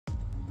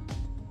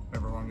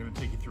I'm gonna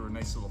take you through a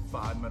nice little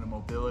 5-minute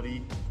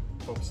mobility,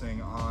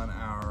 focusing on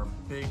our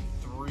big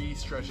 3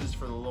 stretches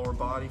for the lower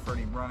body for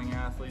any running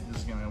athlete.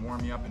 This is gonna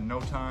warm you up in no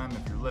time.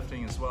 If you're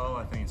lifting as well,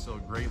 I think it's still a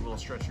great little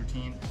stretch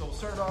routine. So we'll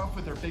start off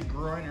with our big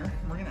groiner.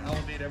 We're gonna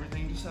elevate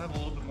everything, just have a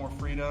little bit more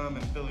freedom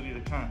and ability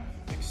to kind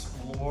of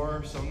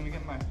explore. So I'm gonna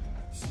get my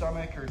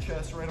stomach or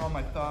chest right on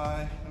my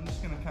thigh. I'm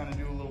just gonna kind of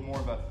do a little more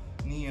of a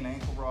knee and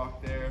ankle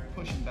rock there,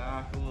 pushing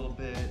back a little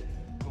bit,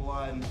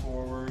 gliding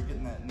forward,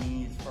 getting that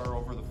knee as far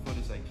over the foot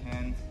as I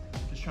can.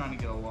 Just trying to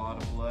get a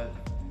lot of blood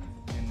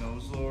in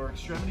those lower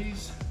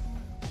extremities.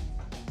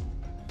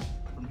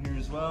 From here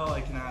as well,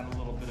 I can add a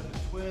little bit of a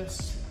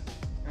twist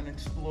and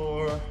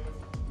explore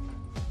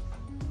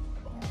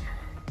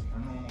our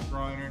normal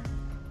groiner.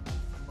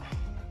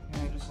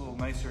 Yeah, just a little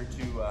nicer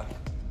to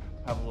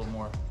have a little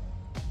more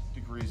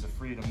degrees of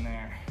freedom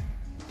there.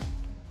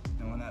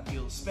 And when that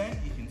feels spent,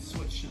 you can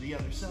switch to the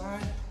other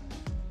side.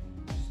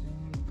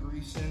 Same,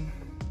 greasing.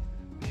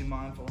 Be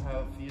mindful how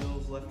it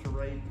feels, left to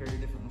right, very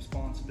different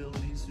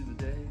responsibilities through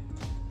the day,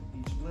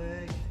 each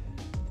leg.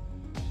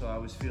 So I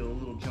always feel a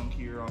little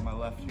junkier on my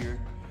left here,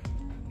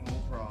 no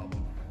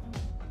problem.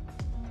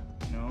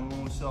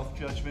 No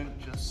self-judgment,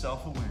 just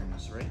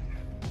self-awareness, right?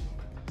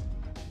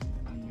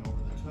 Knee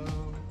over the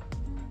toe.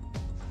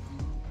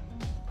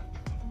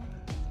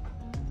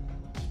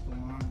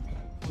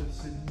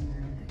 Twist in here.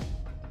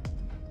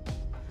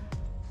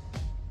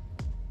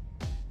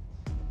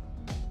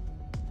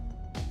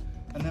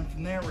 And then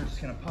from there, we're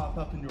just gonna pop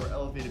up into our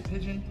elevated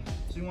pigeon.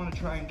 So you wanna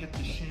try and get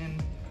the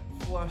shin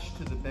flush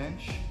to the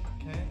bench,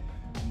 okay?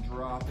 And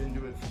drop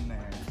into it from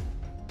there.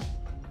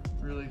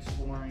 Really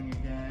exploring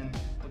again,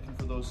 looking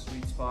for those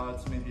sweet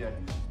spots. Maybe I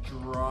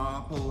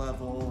drop a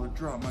level or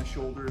drop my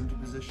shoulder into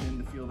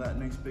position to feel that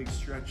nice big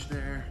stretch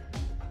there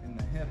in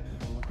the hip.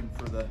 We're looking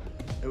for the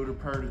outer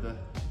part of the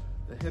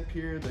hip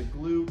here, the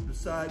glute, the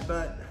side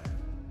butt.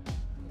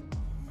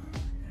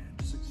 And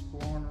just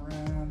exploring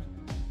around.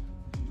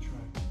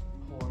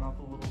 Up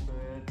a little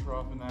bit,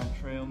 dropping that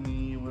trail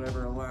knee,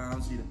 whatever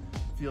allows you to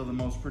feel the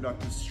most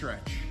productive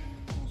stretch,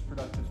 most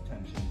productive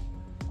tension.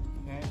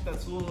 Okay, if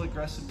that's a little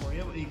aggressive for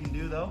you, what you can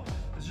do though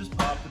is just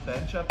pop the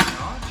bench up a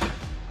notch,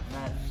 and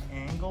that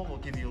angle will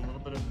give you a little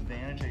bit of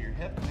advantage at your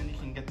hip, and then you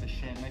can get the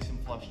shin nice and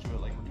flush to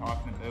it like we're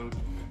talking about,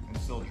 and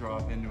still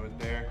drop into it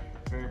there.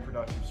 Very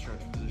productive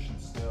stretch position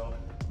still.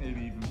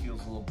 Maybe even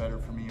feels a little better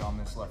for me on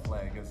this left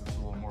leg as it's a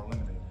little more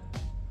limited.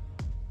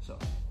 So,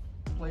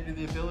 play to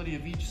the ability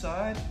of each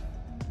side.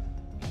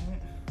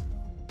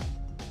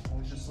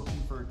 Always just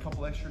looking for a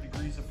couple extra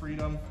degrees of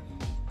freedom.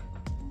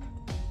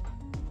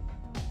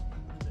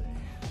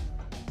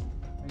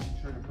 Making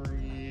sure to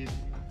breathe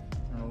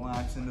and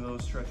relax into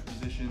those stretch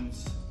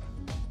positions.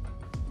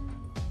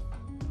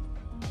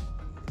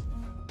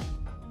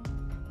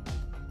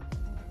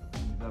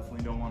 You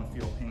definitely don't want to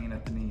feel pain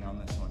at the knee on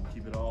this one.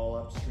 Keep it all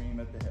upstream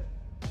at the hip.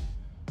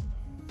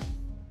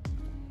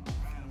 All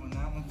right, when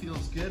that one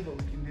feels good, what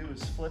we can do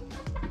is flip.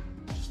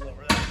 Just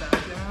lower that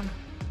back down.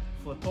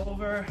 Flip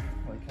over,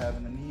 like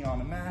having the knee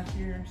on a mat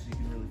here, so you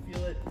can really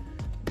feel it.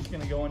 I'm just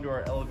gonna go into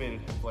our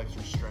elevated hip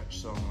flexor stretch.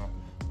 So I'm gonna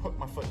put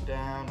my foot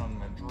down, I'm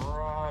gonna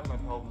drive my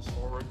pelvis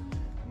forward.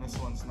 And this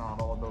one's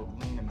not all about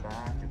leaning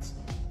back, it's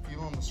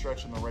feeling the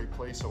stretch in the right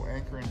place. So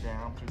anchoring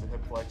down through the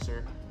hip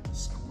flexor,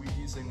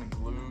 squeezing the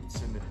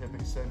glutes into hip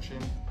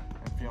extension,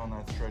 and feeling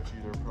that stretch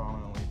either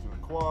prominently through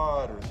the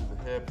quad or through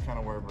the hip, kind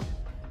of wherever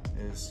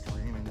is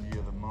screaming to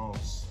you the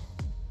most.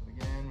 But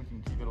again, we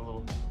can keep it a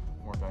little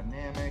more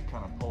dynamic,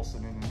 kind of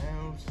pulsing in and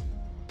out.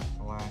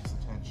 Relax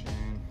the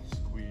tension,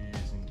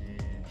 squeeze,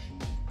 engage,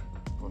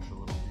 push a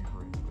little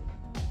deeper into it.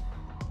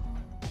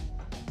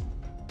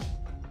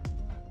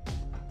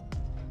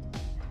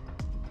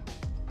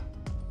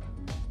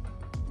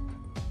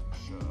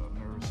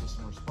 Nervous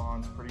system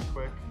responds pretty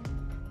quick.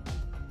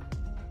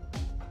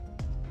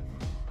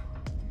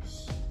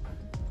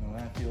 Now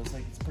that feels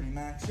like it's pretty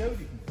maxed out.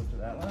 You can flip to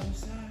that other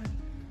side.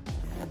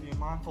 Be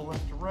mindful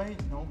left to right,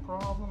 no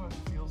problem if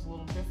it feels a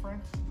little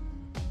different.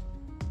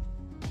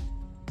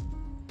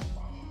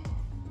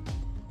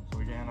 So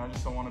again, I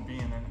just don't want to be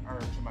in an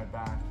arch in my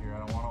back here. I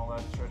don't want all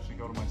that stretch to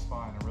go to my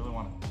spine. I really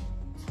want to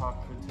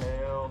tuck the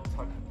tail,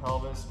 tuck the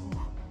pelvis.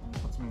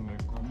 Puts me in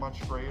a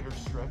much greater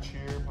stretch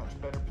here,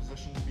 much better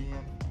position to be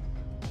in.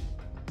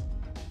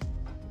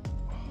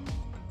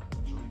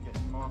 Actually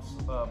getting most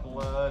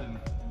blood and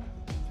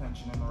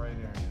tension in the right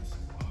areas.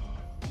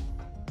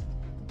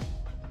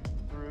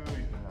 You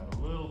can add a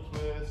little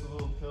twist, a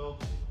little tilt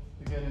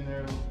to get in there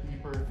a little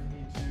deeper if you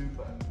need to,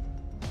 but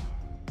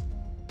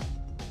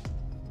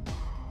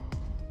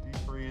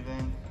deep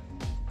breathing,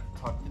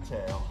 tuck the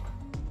tail.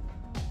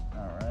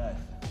 All right,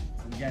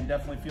 so again,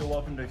 definitely feel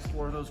welcome to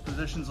explore those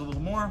positions a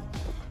little more.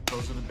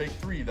 Those are the big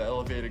 3, the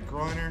elevated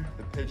groiner,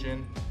 the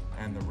pigeon,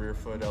 and the rear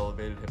foot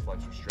elevated hip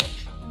flexor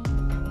stretch.